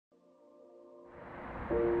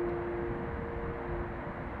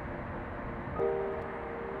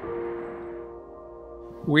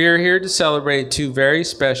We are here to celebrate two very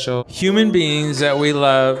special human beings that we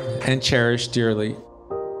love and cherish dearly.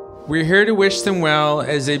 We're here to wish them well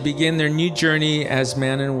as they begin their new journey as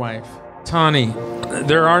man and wife. Tawny,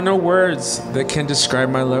 there are no words that can describe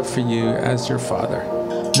my love for you as your father,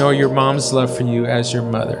 nor your mom's love for you as your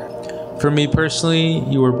mother. For me personally,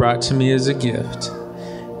 you were brought to me as a gift,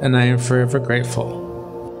 and I am forever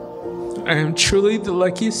grateful. I am truly the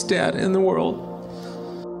luckiest dad in the world.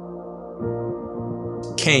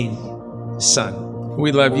 Cain, son,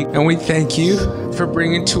 we love you and we thank you for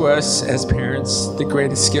bringing to us as parents the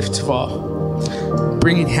greatest gift of all,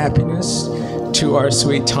 bringing happiness to our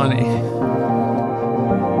sweet Tawny.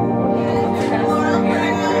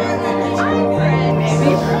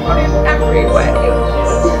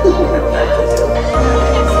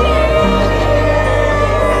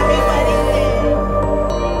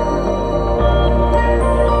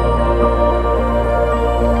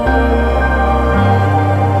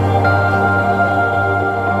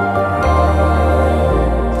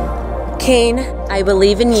 Cain, I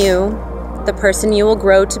believe in you, the person you will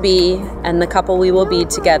grow to be, and the couple we will be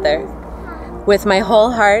together. With my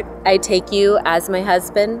whole heart, I take you as my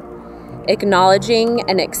husband, acknowledging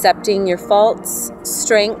and accepting your faults,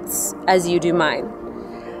 strengths, as you do mine.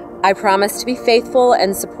 I promise to be faithful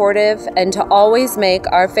and supportive and to always make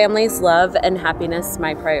our family's love and happiness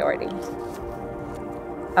my priority.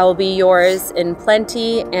 I will be yours in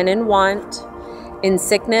plenty and in want, in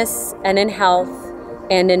sickness and in health,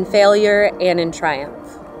 and in failure and in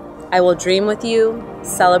triumph. I will dream with you,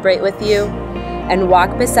 celebrate with you, and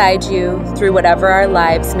walk beside you through whatever our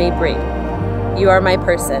lives may bring. You are my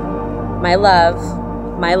person, my love,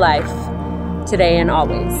 my life, today and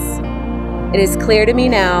always. It is clear to me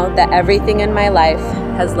now that everything in my life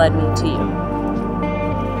has led me to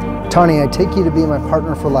you. Tawny, I take you to be my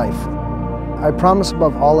partner for life. I promise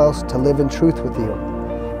above all else to live in truth with you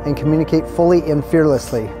and communicate fully and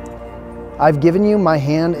fearlessly. I've given you my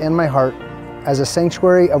hand and my heart as a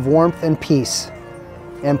sanctuary of warmth and peace,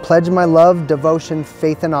 and pledge my love, devotion,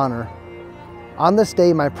 faith, and honor. On this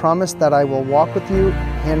day, my promise that I will walk with you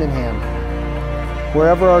hand in hand,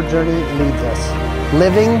 wherever our journey leads us,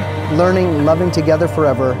 living, learning, loving together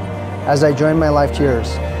forever as I join my life to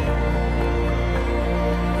yours.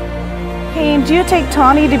 Cain, do you take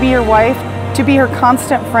Tawny to be your wife, to be her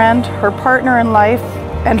constant friend, her partner in life,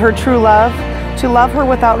 and her true love? To love her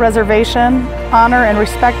without reservation, honor and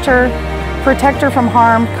respect her, protect her from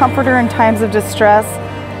harm, comfort her in times of distress,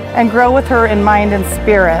 and grow with her in mind and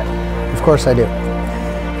spirit? Of course I do.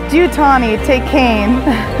 Do you, Tawny, take Cain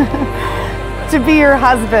to be your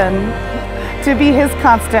husband, to be his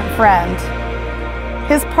constant friend,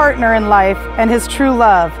 his partner in life, and his true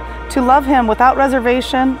love, to love him without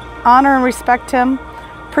reservation, honor and respect him,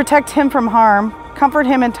 protect him from harm, comfort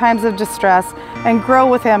him in times of distress, and grow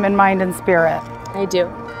with him in mind and spirit? I do.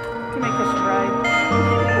 You may kiss your bride.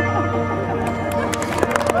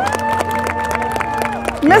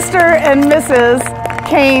 Mr. and Mrs.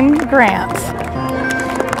 Cain Grant.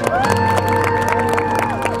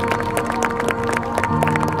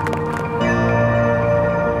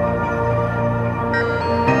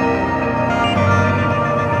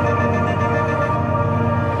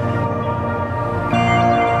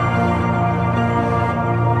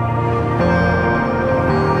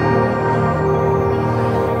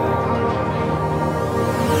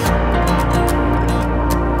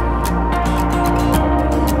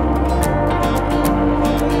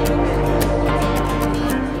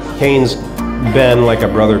 Cain's been like a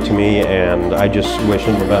brother to me, and I just wish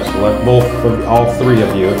him the best of luck, all three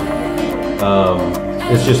of you.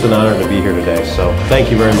 It's just an honor to be here today, so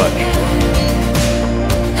thank you very much.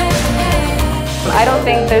 I don't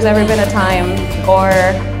think there's ever been a time or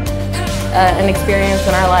an experience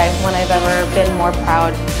in our life when I've ever been more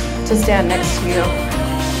proud to stand next to you.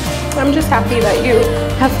 I'm just happy that you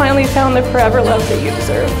have finally found the forever love that you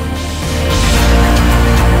deserve.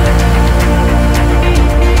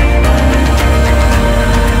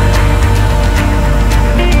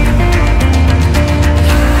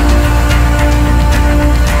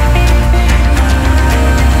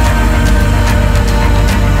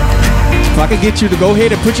 If I could get you to go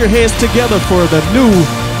ahead and put your hands together for the new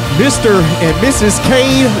Mr. and Mrs.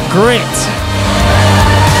 Cain Grant.